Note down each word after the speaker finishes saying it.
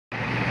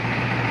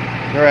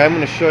Alright, I'm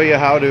going to show you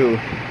how to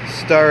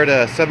start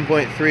a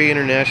 7.3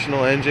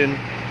 International engine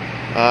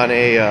on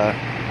a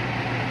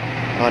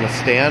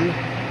stand.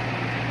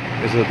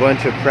 There's a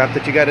bunch of prep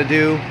that you got to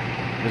do.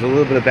 There's a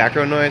little bit of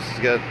background noise.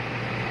 You got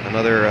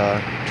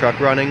another truck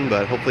running,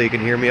 but hopefully you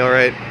can hear me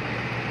alright.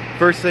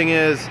 First thing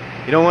is,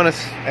 you don't want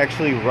to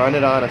actually run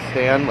it on a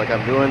stand like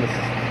I'm doing. This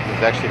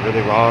is actually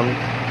really wrong.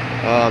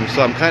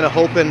 So I'm kind of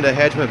hoping to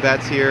hedge my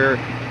bets here,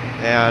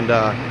 and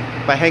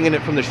by hanging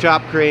it from the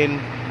shop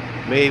crane,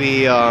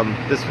 maybe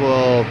this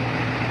will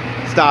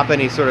stop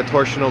any sort of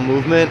torsional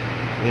movement.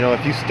 You know,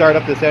 if you start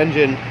up this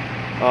engine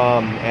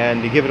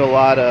and you give it a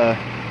lot of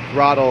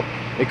throttle,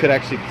 it could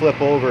actually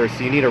flip over.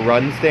 So you need a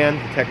run stand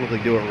to technically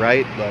do it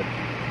right. But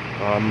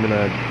I'm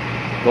gonna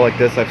go like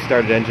this. I've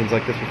started engines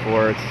like this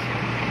before. It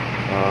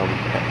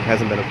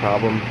hasn't been a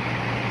problem.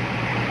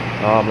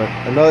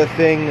 Another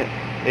thing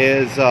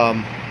is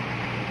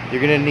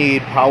you're gonna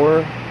need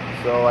power.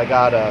 So I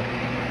got a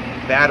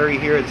battery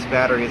here. This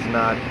battery is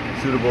not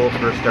suitable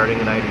for starting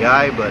an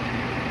IDI, but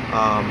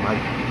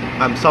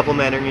I'm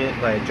supplementing it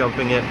by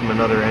jumping it from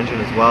another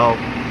engine as well.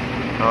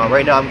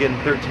 Right now I'm getting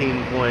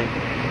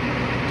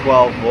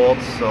 13.12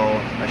 volts, so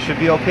I should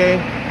be okay.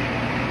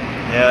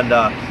 And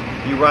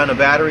you run a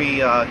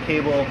battery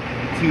cable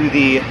to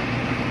the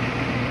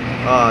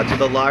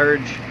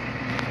large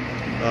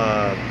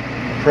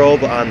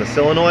probe on the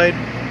solenoid.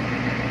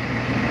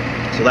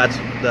 So that's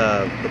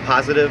the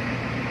positive,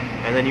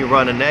 and then you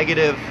run a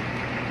negative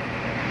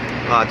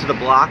to the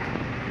block.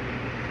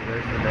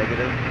 There's the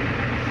negative.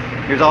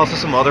 Here's also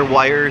some other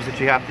wires that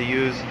you have to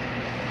use.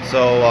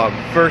 So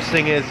first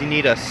thing is you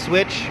need a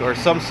switch or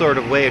some sort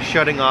of way of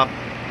shutting off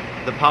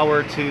the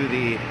power to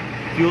the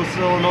fuel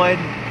solenoid.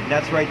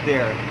 That's right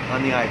there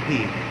on the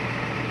IP.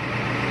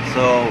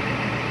 So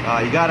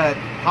you gotta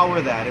power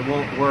that. It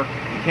won't work.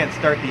 You can't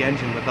start the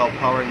engine without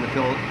powering the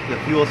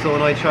fuel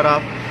solenoid shut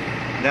off.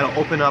 And that'll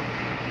open up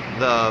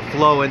the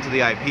flow into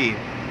the IP.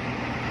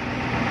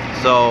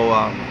 So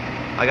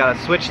I got a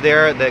switch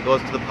there that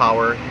goes to the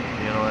power.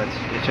 You know,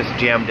 it's just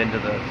jammed into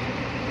the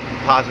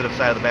positive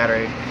side of the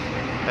battery.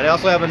 And I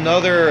also have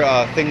another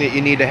thing that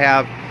you need to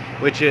have,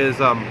 which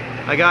is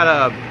I got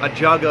a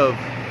jug of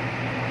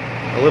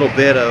a little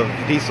bit of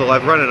diesel.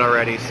 I've run it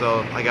already,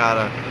 so I got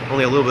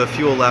only a little bit of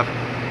fuel left.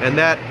 And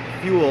that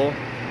fuel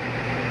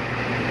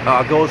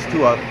goes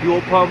to a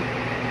fuel pump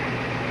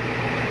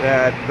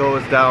that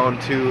goes down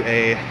to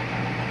a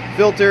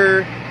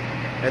filter,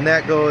 and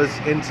that goes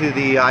into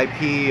the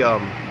IP,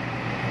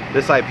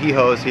 this IP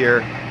hose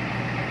here.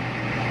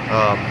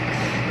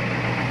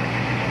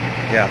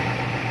 Yeah,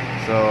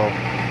 so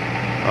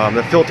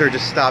the filter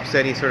just stops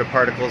any sort of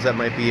particles that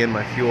might be in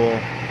my fuel.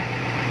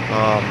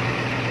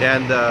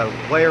 And the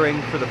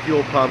wiring for the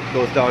fuel pump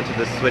goes down to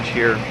this switch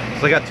here.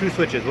 So I got two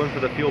switches, one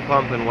for the fuel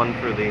pump and one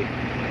for the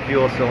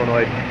fuel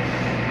solenoid.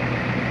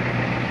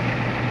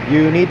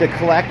 You need to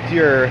collect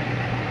your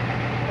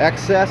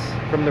excess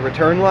from the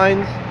return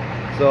lines.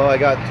 So I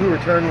got two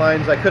return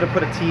lines. I could have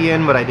put a T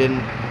in, but I didn't.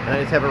 And I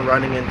just have it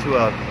running into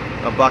a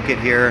bucket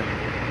here.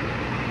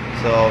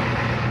 So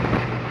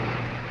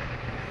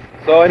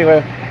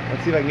anyway,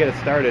 let's see if I can get it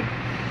started.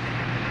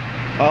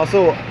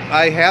 Also,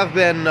 I have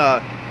been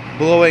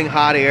blowing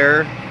hot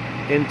air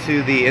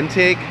into the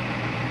intake.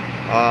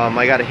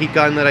 I got a heat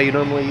gun that I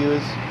normally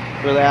use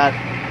for that.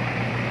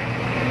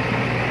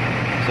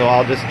 So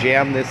I'll just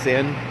jam this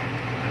in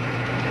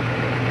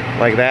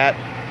like that.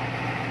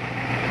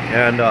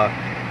 And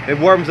it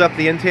warms up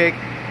the intake.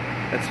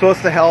 It's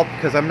supposed to help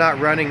because I'm not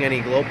running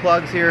any glow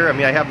plugs here. I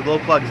mean, I have the glow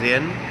plugs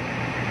in,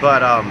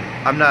 but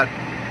I'm not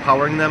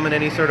powering them in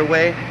any sort of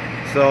way.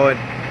 So it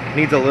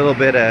needs a little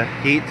bit of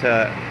heat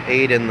to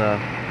aid in the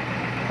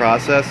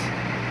process.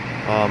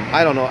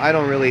 I don't know. I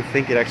don't really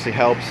think it actually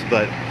helps,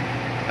 but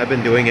I've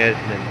been doing it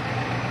and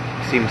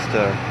it seems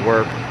to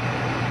work.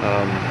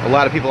 A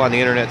lot of people on the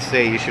internet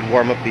say you should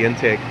warm up the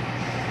intake.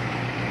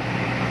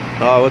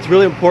 What's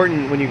really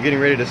important when you're getting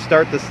ready to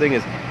start this thing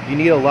is you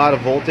need a lot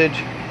of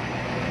voltage.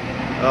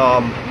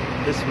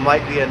 This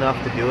might be enough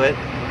to do it.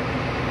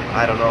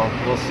 I don't know.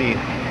 We'll see.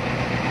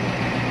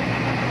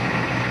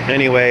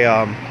 Anyway,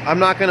 I'm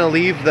not going to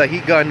leave the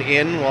heat gun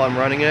in while I'm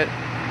running it.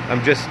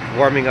 I'm just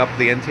warming up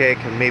the intake,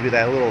 and maybe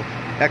that little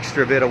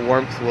extra bit of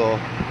warmth will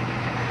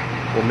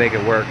make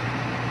it work.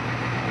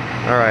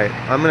 Alright,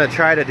 I'm going to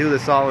try to do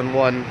this all in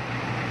one.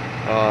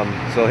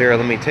 So here,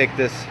 let me take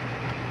this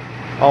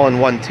all in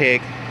one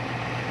take.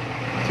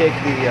 Take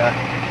the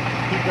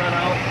heat gun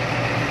out.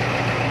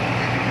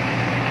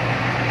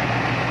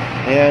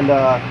 And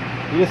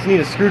you just need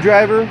a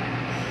screwdriver,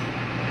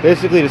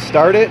 basically, to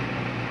start it.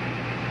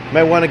 You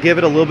might want to give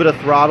it a little bit of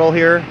throttle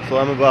here. So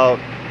I'm about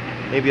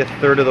maybe a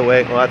third of the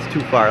way. Well, that's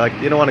too far. Like,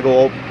 you don't want to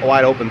go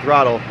wide open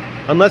throttle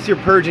unless you're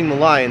purging the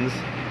lines,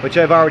 which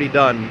I've already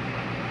done.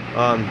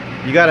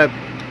 You got to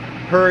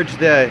purge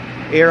the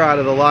air out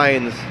of the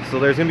lines. So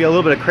there's going to be a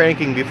little bit of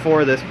cranking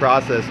before this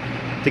process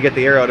to get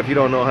the air out. If you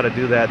don't know how to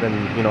do that, then,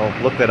 you know,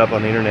 look that up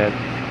on the internet.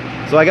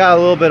 So I got a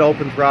little bit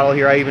open throttle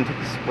here. I even took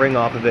the spring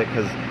off of it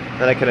because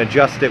then I can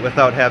adjust it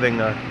without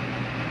having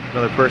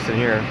another person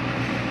here.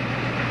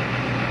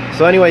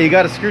 So anyway, you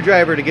got a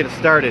screwdriver to get it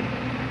started.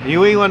 The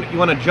way you want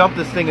to jump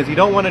this thing is you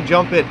don't want to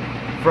jump it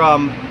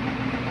from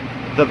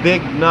the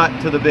big nut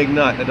to the big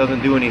nut. That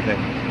doesn't do anything.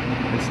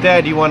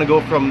 Instead, you want to go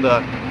from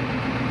the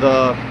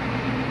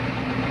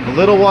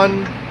little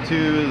one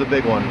to the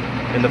big one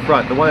in the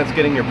front, the one that's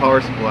getting your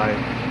power supply.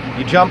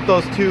 You jump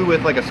those two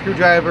with like a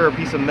screwdriver or a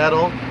piece of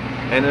metal,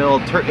 and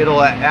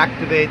it'll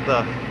activate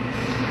the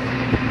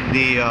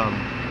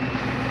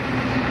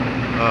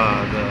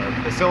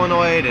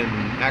solenoid and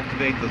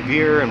activate the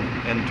gear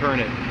and turn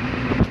it.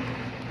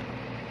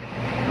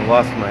 I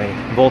lost my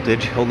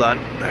voltage. Hold on.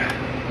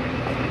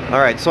 All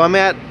right, so I'm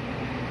at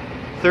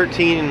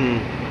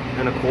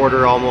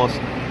 13.25 almost.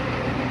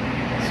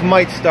 This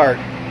might start.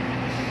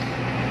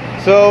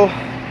 So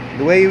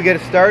the way you get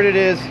it started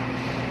is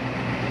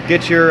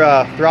get your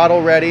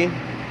throttle ready.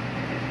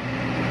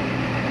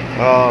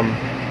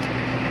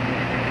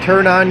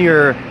 Turn on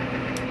your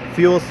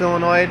fuel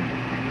solenoid.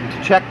 And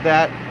to check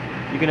that,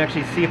 you can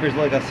actually see if there's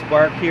like a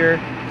spark here.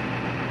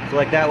 So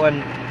like that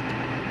one,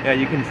 yeah,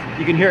 you can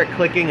hear it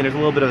clicking, and there's a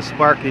little bit of a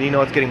spark, and you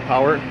know it's getting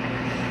power.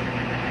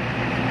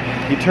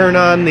 You turn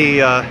on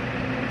the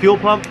fuel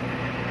pump,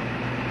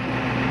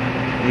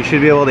 and you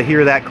should be able to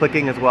hear that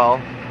clicking as well.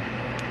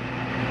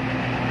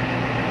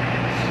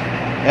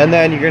 And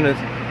then you're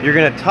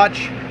gonna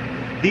touch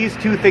these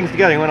two things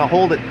together. You want to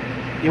hold it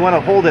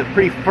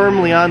pretty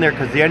firmly on there,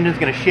 because the engine's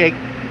gonna shake,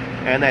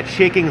 and that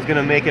shaking is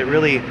gonna make it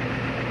really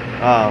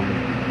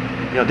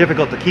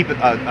difficult to keep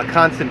a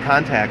constant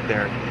contact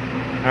there.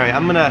 All right,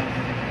 I'm gonna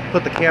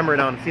put the camera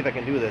down and see if I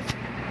can do this.